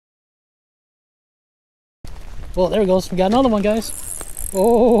Oh, there it goes. We got another one, guys.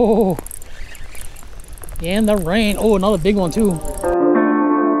 Oh, and the rain. Oh, another big one too.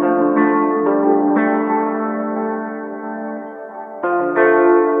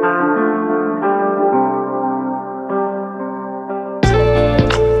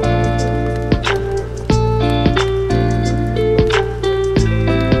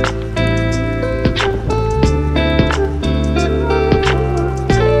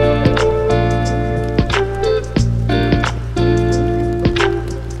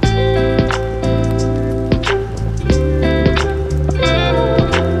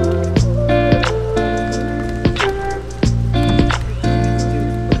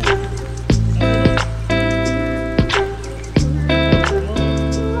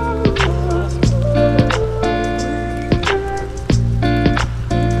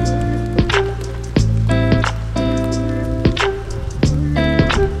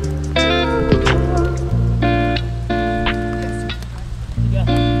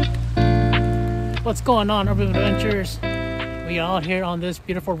 What's going on, Urban Adventures? We are out here on this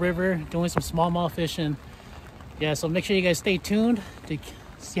beautiful river doing some smallmouth fishing. Yeah, so make sure you guys stay tuned to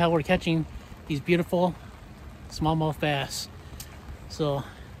see how we're catching these beautiful smallmouth bass. So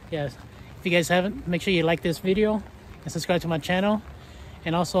yeah, if you guys haven't, make sure you like this video and subscribe to my channel.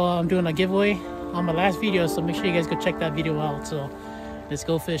 And also I'm doing a giveaway on my last video, so make sure you guys go check that video out. So let's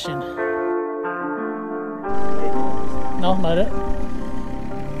go fishing. No, not it.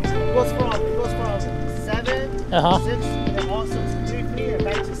 It goes from 7, 6, and then also 3 feet and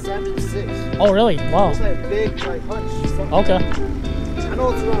back to 7, 6. Oh really? Wow. It's like a big like hunch. Something. Okay. I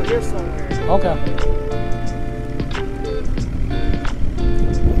know it's around here somewhere. Okay.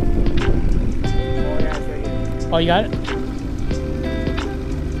 Oh yeah, it's right here. Oh, you got it?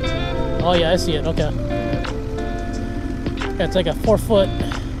 Oh yeah, I see it. Okay. Yeah, it's like a 4 foot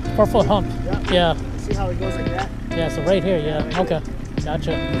hump. Yeah. Yeah. See how it goes like that? Yeah, so right here, yeah. Right okay. Here.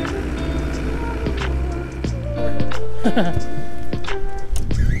 Gotcha. Oh,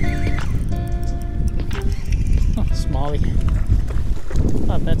 smallie.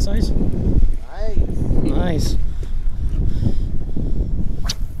 Not that size. Nice. Nice.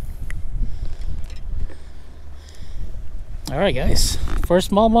 All right, guys.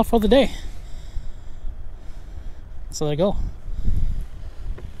 First smallmouth for the day. So there you go.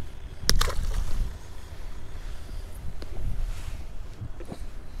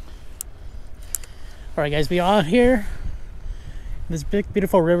 All right, guys, we are out here in this big,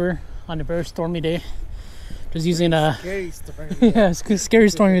 beautiful river on a very stormy day. Just using a scary stormy. Yeah, it's a scary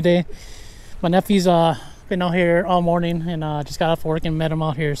stormy day. My nephew's been out here all morning and just got off work and met him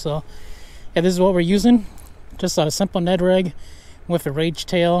out here. So yeah, this is what we're using. Just a simple Ned rig with a rage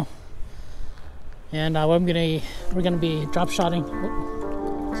tail, and we're gonna be drop shotting.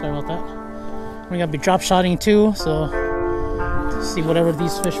 Oops, sorry about that. We're gonna be drop shotting too. So see whatever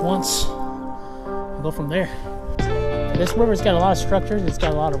these fish wants. Go from there. This river's got a lot of structures. It's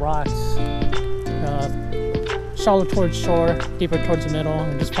got a lot of rocks. Shallow towards shore, deeper towards the middle,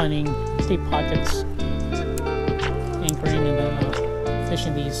 and just finding deep pockets, anchoring, and then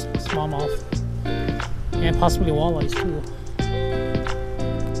fishing these smallmouth and possibly walleyes too.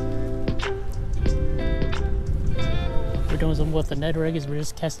 We're doing something with the Ned rig is we're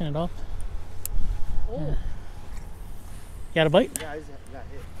just casting it up. Oh. Yeah. You got a bite? Yeah, I just got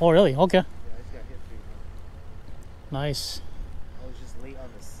hit. Oh really? Okay. Yeah, I just got hit 3 times. Nice. I was just late on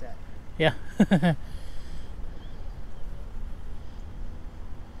the set. Yeah.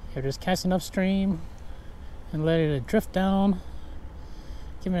 You're just casting upstream and letting it drift down,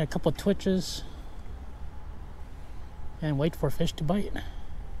 giving it a couple of twitches, and wait for fish to bite.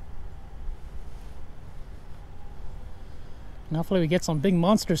 And hopefully we get some big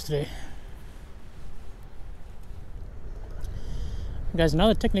monsters today. Guys,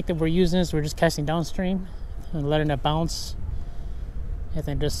 another technique that we're using is we're just casting downstream and letting it bounce, and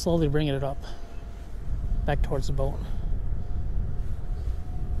then just slowly bringing it up back towards the boat.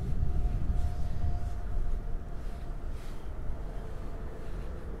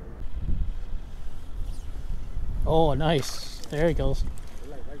 Oh, nice. There he goes.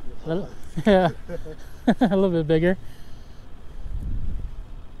 Yeah, a little bit bigger.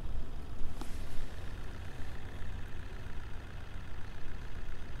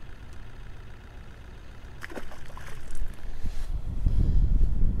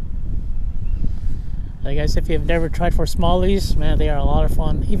 Hey guys, if you've never tried for smallies, man, they are a lot of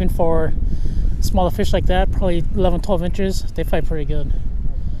fun. Even for smaller fish like that, probably 11, 12 inches, they fight pretty good.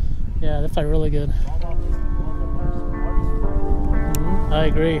 Yeah, they fight really good. I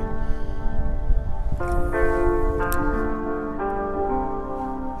agree.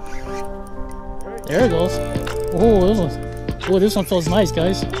 There it goes. Oh, this one feels nice,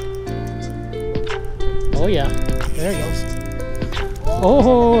 guys. Oh yeah, there it goes.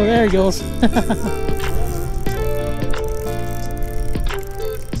 Oh, there it goes.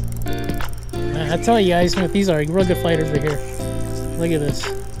 Man, I tell you guys, these are real good fighters right here. Look at this.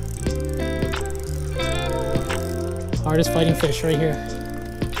 Hardest fighting fish right here.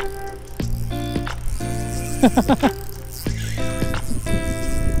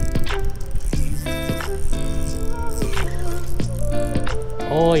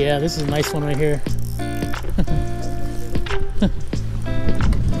 Oh yeah, this is a nice one right here.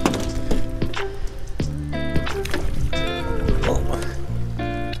 Oh.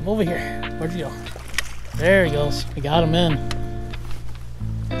 Come over here. Where'd you go? There he goes. We got him in.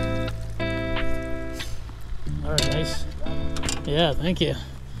 Alright, nice. Yeah, thank you.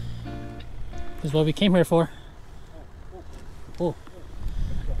 This is what we came here for. Oh.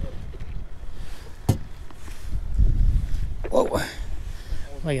 Whoa.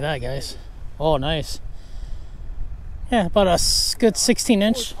 Look at that, guys. Oh, nice. Yeah, about a good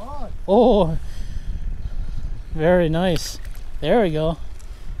 16-inch. Oh, very nice. There we go.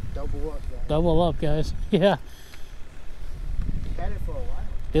 Double up, guys. Double up, guys. Yeah. Had it for a while.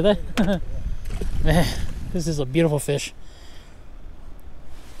 Did they? Man, this is a beautiful fish.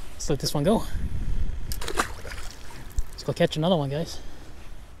 Let's let this one go. Let's go catch another one, guys.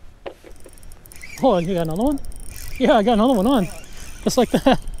 Oh, you got another one? Yeah, I got another one on. Just like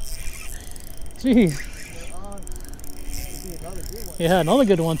that. Jeez. Yeah, another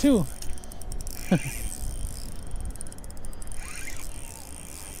good one too.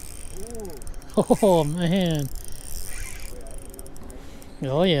 Oh man.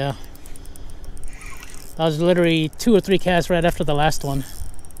 Oh yeah. That was literally 2 or 3 casts right after the last one.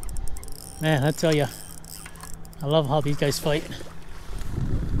 Man, I tell you, I love how these guys fight.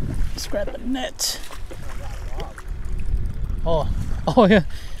 Let's grab the net. Oh yeah.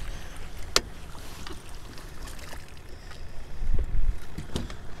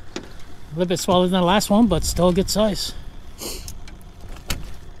 A little bit smaller than the last one, but still a good size.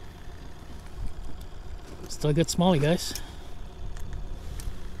 Still a good smallie, guys.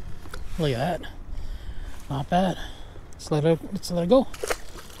 Look at that. Not bad. Let's let it go.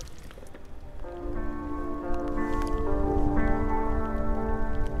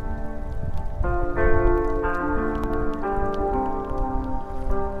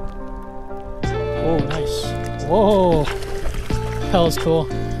 Oh, nice. Whoa. That was cool.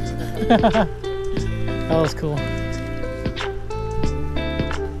 That was cool.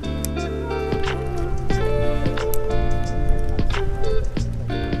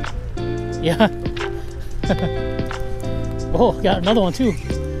 Yeah. Oh, got another one too. Look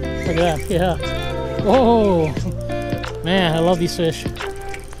at that. Yeah. Whoa. Man, I love these fish.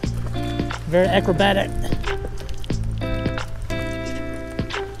 Very acrobatic.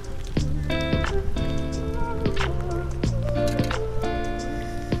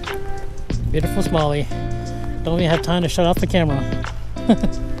 Beautiful smallie. Don't even have time to shut off the camera.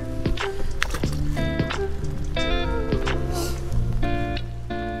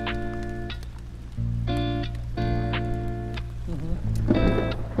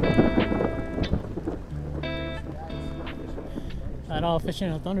 I know, fishing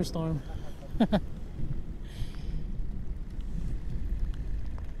in a thunderstorm.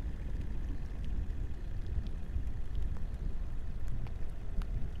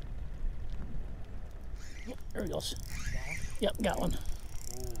 There he goes. Yep, got one.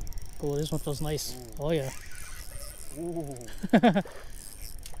 Oh, this one feels nice. Oh yeah.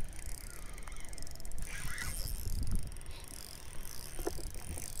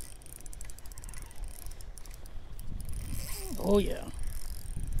 Oh yeah.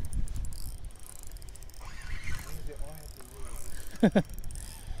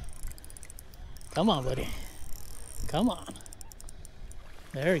 Come on, buddy. Come on.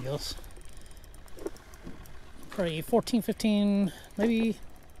 There he goes. Probably 14, 15, maybe.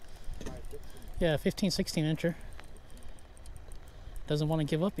 Yeah, 15, 16 incher. Doesn't want to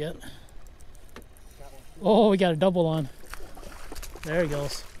give up yet. Oh, we got a double on. There he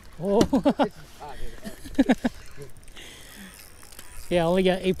goes. Oh. Yeah, I only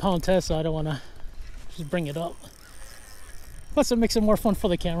got 8-pound test, so I don't want to just bring it up. Plus, it makes it more fun for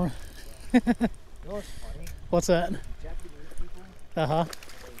the camera. You know what's funny? What's that? Japanese people, Uh-huh.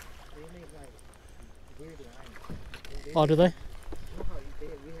 they make like weird lines. Oh, do they? You know how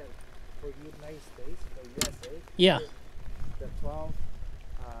we have for United States, for USA? Yeah. The 12,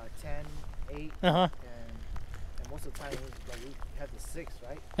 10, 8, Uh-huh. and most of the time like we have the 6,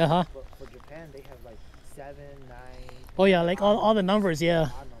 right? Uh-huh. But for Japan, they have like 7, 9. Oh, yeah, like all the numbers, yeah.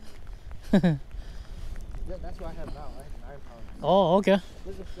 Odd numbers. That's what I have now. I have 9 pounds. Oh, okay.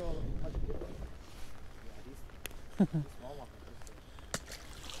 This is still much different. Yeah, these smallmouth.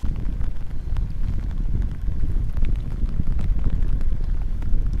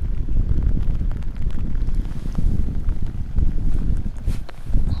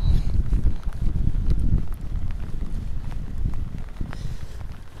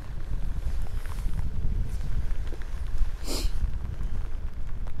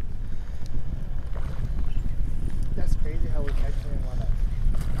 That's crazy how we're catching them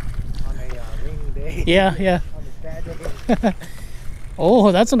on a rainy day. Yeah, yeah. On a bad day.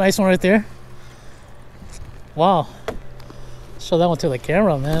 Oh, that's a nice one right there. Wow. Show that one to the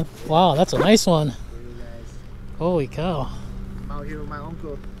camera, man. Wow, that's a nice one. Hey guys, Holy cow. I'm out here with my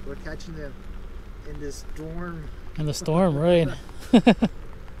uncle. We're catching them in this storm. In the storm, right? You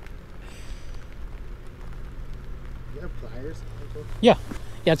have pliers, uncle? Yeah.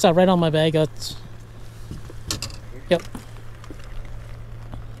 Yeah, it's right on my bag. It's... Yep.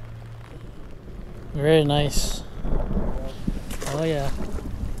 Very nice. Oh, yeah.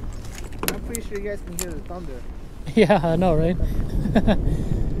 I'm pretty sure you guys can hear the thunder. Yeah, I know, right?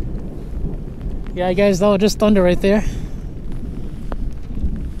 Yeah, you guys, that was just thunder right there.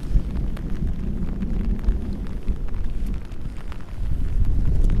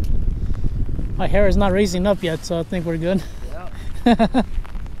 My hair is not raising up yet, so I think we're good. Yeah.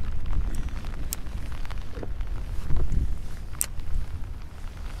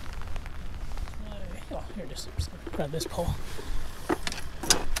 Oh, here, just grab this pole. Oh,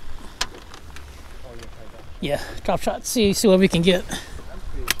 yeah, like that. Yeah, drop shot. See what we can get. I'm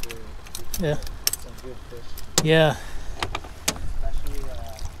pretty sure Yeah. some good fish. Yeah. Especially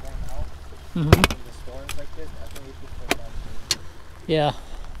right now, Mhm. in the storms like this, I think we should put that in. Yeah.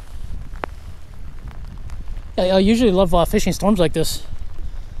 Yeah, I usually love fishing storms like this.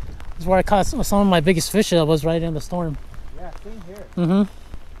 This is where I caught some of my biggest fish. That was right in the storm. Yeah, same here. Mhm.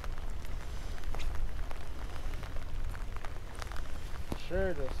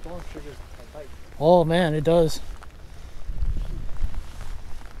 Sure, the storm triggers a bite. Oh man, it does.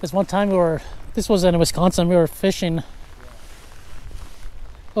 This one time this was in Wisconsin, we were fishing. It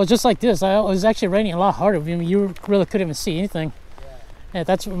was just like this. It was actually raining a lot harder. I mean, you really couldn't even see anything. Yeah. And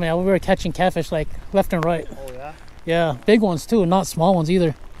that's, man, we were catching catfish like left and right. Oh, yeah? Yeah, big ones too, not small ones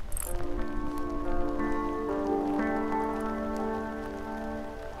either.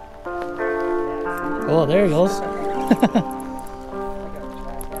 Oh, there he goes.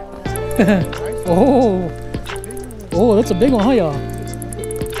 Oh, oh, that's a big one, huh, y'all?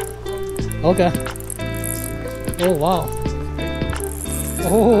 Okay. Oh, wow.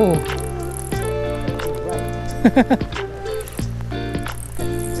 Oh.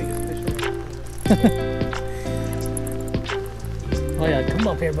 Oh yeah, come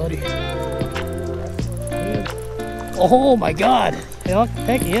up here, buddy. Oh my God!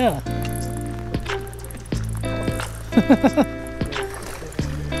 Heck yeah!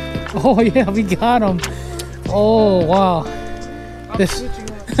 Oh yeah, we got him. Oh wow! This.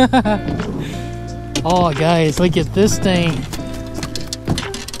 Oh guys, look at this thing.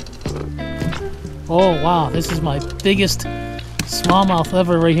 Oh wow, this is my biggest smallmouth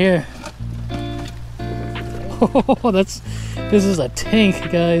ever right here. Oh, this is a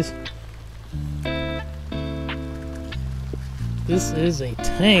tank, guys. This is a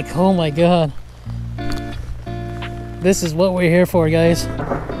tank. Oh my God. This is what we're here for, guys.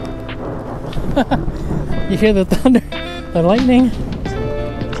 You hear the thunder, the lightning?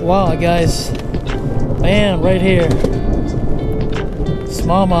 Wow, guys. Bam, right here.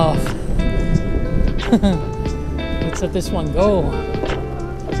 Smallmouth. Let's let this one go.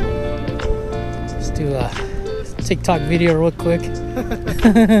 Let's do a TikTok video real quick. People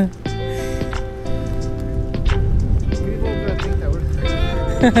gonna think that we're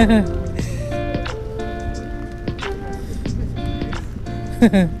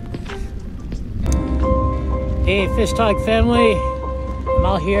Hey, Fish Talk family. I'm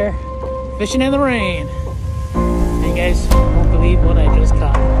out here fishing in the rain. And you guys won't believe what I just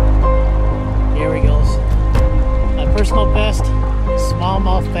caught. Here he goes. My personal best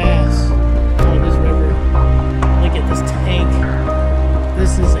smallmouth bass out of this river. Look at this tank.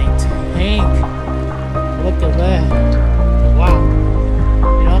 This is a tank. Look at that. Wow.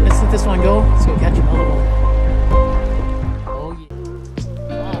 You know what? Let's let this one go. Let's go catch another one. Oh yeah.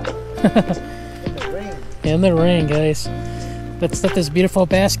 Wow. in the rain. In the rain, guys. Let's let this beautiful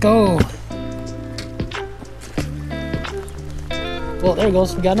bass go. Oh, there he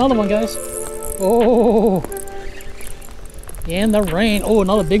goes. We got another one, guys. Oh. In the rain. Oh,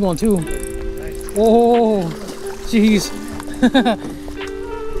 another big one too. Nice. Oh, jeez.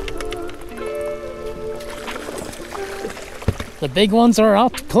 The big ones are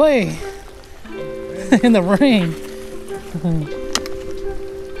out to play in the rain.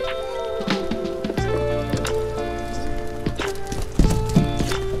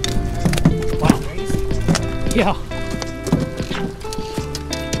 Wow. Yeah.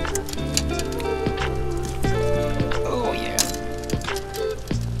 Oh yeah.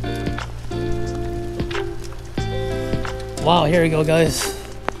 Wow, here we go, guys.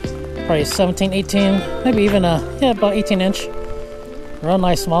 Probably 17, 18, maybe even yeah, about 18-inch. Real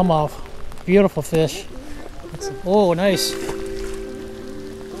nice smallmouth. Beautiful fish. Oh, nice.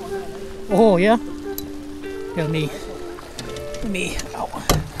 Oh, yeah. Let me. Ow.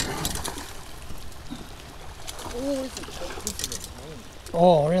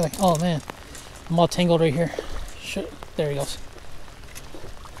 Oh, really? Oh, man. I'm all tangled right here. Shit. There he goes.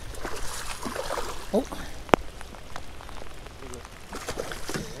 Oh.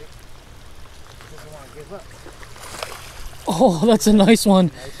 Oh, that's a nice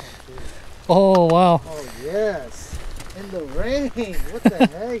one. Oh, wow. Oh, yes. In the rain. What the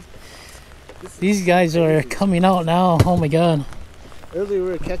heck? These guys are coming out now. Oh, my God. Earlier we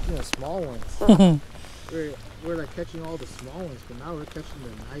were catching the small ones. we're like catching all the small ones, but now we're catching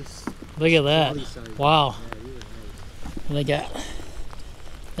the nice. Look at that. Wow. Yeah, you were nice. And I got.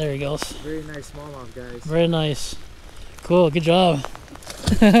 There he goes. Very nice smallmouth, guys. Very nice. Cool. Good job.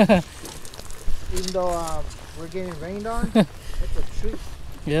 Even though we're getting rained on, it's a treat.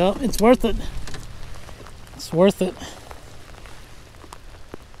 Yeah, it's worth it. It's worth it.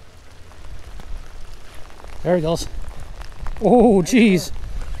 There he goes. Oh, jeez.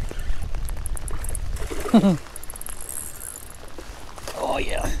 Oh,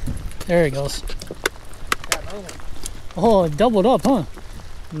 yeah. There he goes. Oh, it doubled up, huh?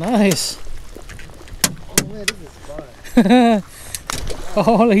 Nice. Oh, man, this is fun.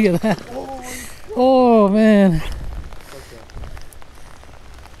 Oh, look at that. Oh, man.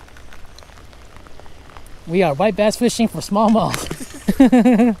 We are white bass fishing for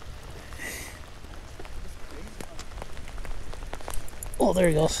smallmouth. Oh, there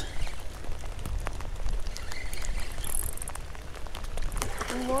he goes.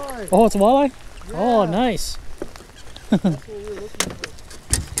 Oh, it's a walleye? Yeah. Oh, nice. That's what we're looking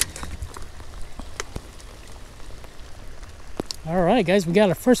for. All right, guys, we got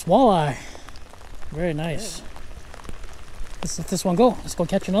our first walleye. Very nice. Let's let this one go. Let's go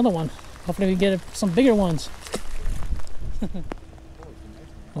catch another one. Hopefully we get some bigger ones.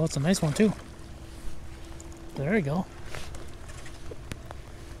 Oh, it's a nice one too. There you go.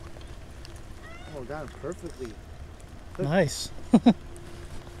 Oh, got him perfectly. Nice.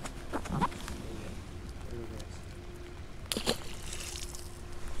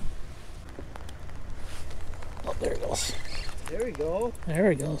 Oh, there it goes. There we go. There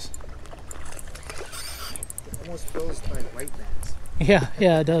he goes. It almost feels like white bass. Yeah,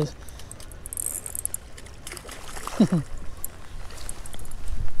 yeah, it does.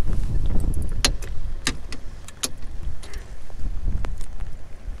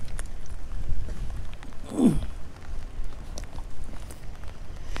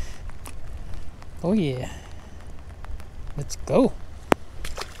 Oh yeah. Let's go.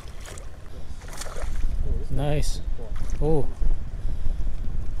 Nice. Oh.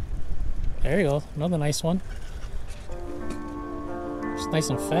 There you go. Another nice one. It's nice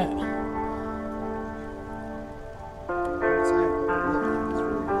and fat.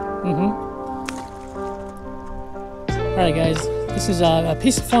 Alright guys, this is a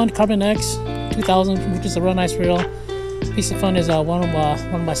Piscifun Carbon X 2000, which is a real nice reel. Piscifun is one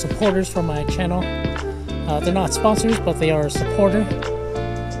of my supporters for my channel. They're not sponsors, but they are a supporter.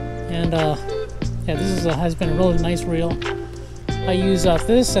 And yeah, this has been a really nice reel. I use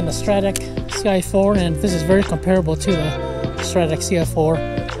this and the Stratic CI4, and this is very comparable to the Stratic CI4.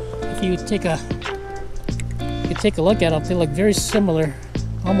 If you take a look at them, they look very similar,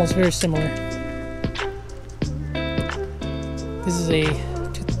 almost very similar. This is a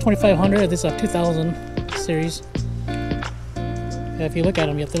 2500. This is a 2000 series. Yeah, if you look at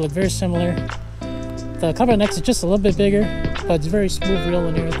them, they look very similar. The Carbon X is just a little bit bigger, but it's very smooth reel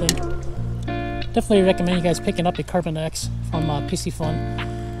and everything. Definitely recommend you guys picking up a Carbon X from Piscifun,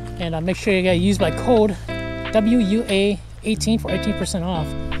 and make sure you guys use my code WUA18 for 18% off.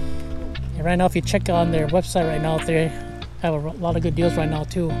 And right now, if you check on their website right now, they have a lot of good deals right now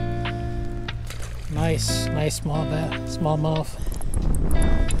too. Nice smallmouth.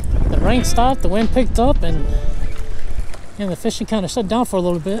 The rain stopped, the wind picked up, and the fishing kind of shut down for a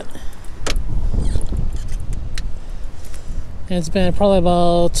little bit. And it's been probably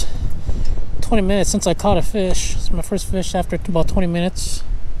about 20 minutes since I caught a fish. It's my first fish after about 20 minutes.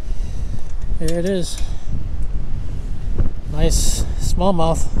 There it is. Nice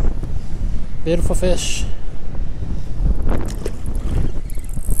smallmouth. Beautiful fish.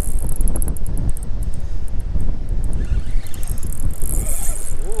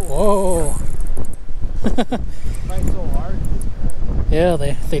 Whoa. Fight so hard. Yeah,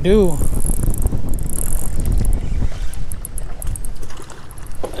 they do.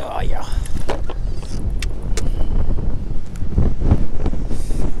 Oh yeah.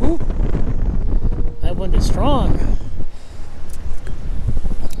 Ooh. That wind is strong.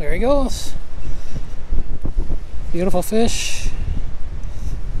 There he goes. Beautiful fish.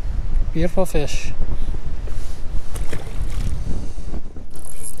 Beautiful fish.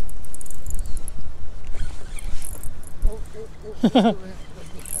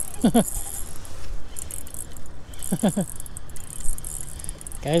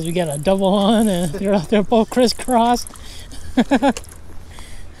 Guys, we got a double on and they're out there both crisscrossed.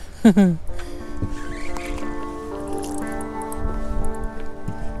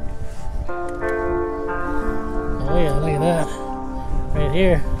 Oh yeah, look at that. Right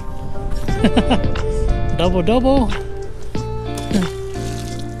here. Double double.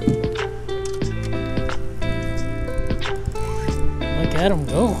 Look at him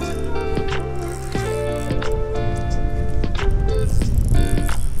go.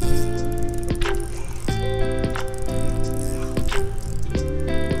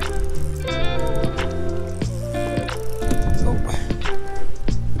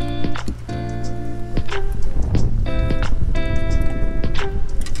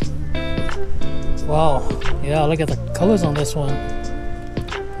 Wow, yeah, look at the colors on this one.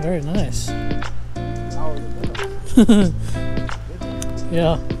 Very nice.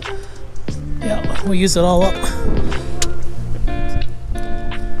 Yeah, we use it all up.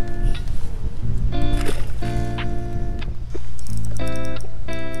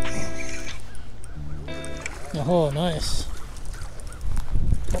 Oh, nice.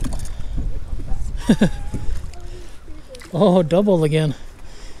 Oh, double again.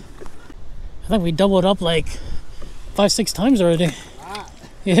 I think we doubled up like 5-6 times already. Ah.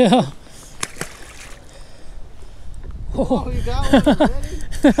 Yeah. Oh, you got one already?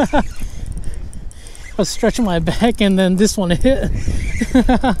 I was stretching my back and then this one hit.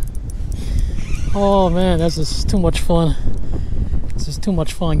 Oh man, that's just too much fun. This is too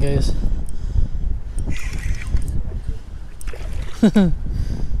much fun, guys.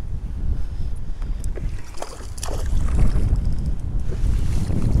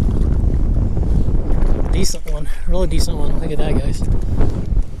 Decent one, really decent one. Look at that, guys.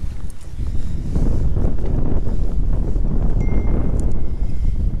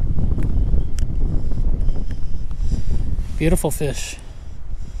 Beautiful fish.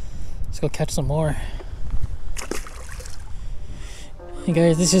 Let's go catch some more. Hey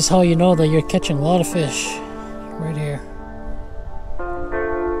guys, this is how you know that you're catching a lot of fish. Right here.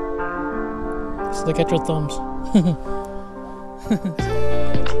 Just look at your thumbs.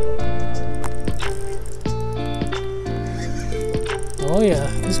 Oh yeah,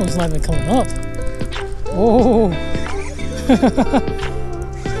 this one's not even coming up. Oh.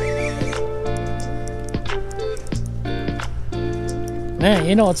 Man,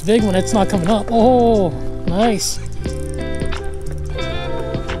 you know it's big when it's not coming up. Oh, nice.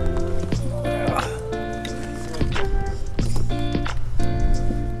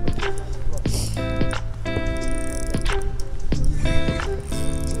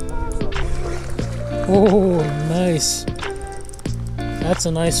 Oh, nice. That's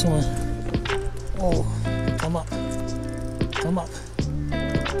a nice one. Oh, come up. Come up.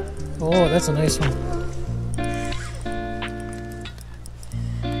 Oh, that's a nice one.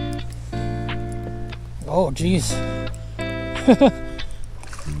 Oh, jeez.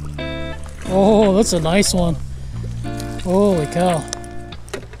 Oh, that's a nice one. Holy cow.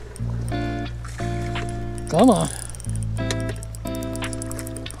 Come on.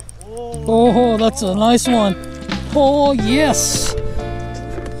 Oh, that's a nice one. Oh, yes.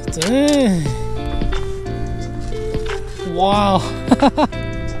 Dang. Wow.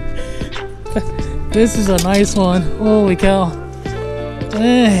 This is a nice one. Holy cow.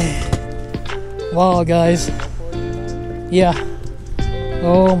 Dang. Wow, guys. Yeah.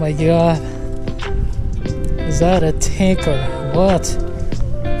 Oh my god. Is that a tank or what?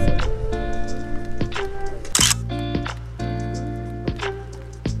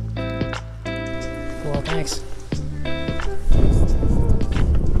 Well, thanks.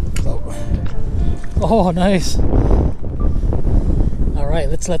 Oh, nice. All right,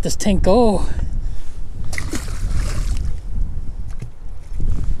 let's let this tank go.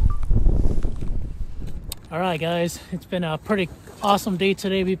 Alright guys, it's been a pretty awesome day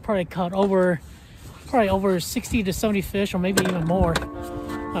today. We probably caught over probably over 60 to 70 fish, or maybe even more.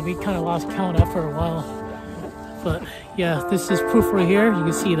 We kind of lost count after a while. But yeah, this is proof right here. You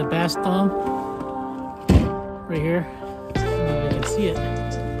can see the bass thumb right here. I don't know if you can see it.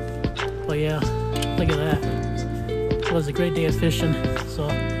 But yeah, look at that. It was a great day of fishing. So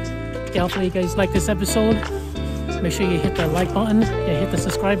yeah, hopefully you guys like this episode. Make sure you hit that like button and hit the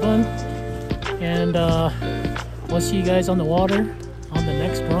subscribe button. And we'll see you guys on the water on the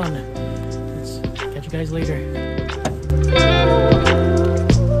next run. Let's catch you guys later.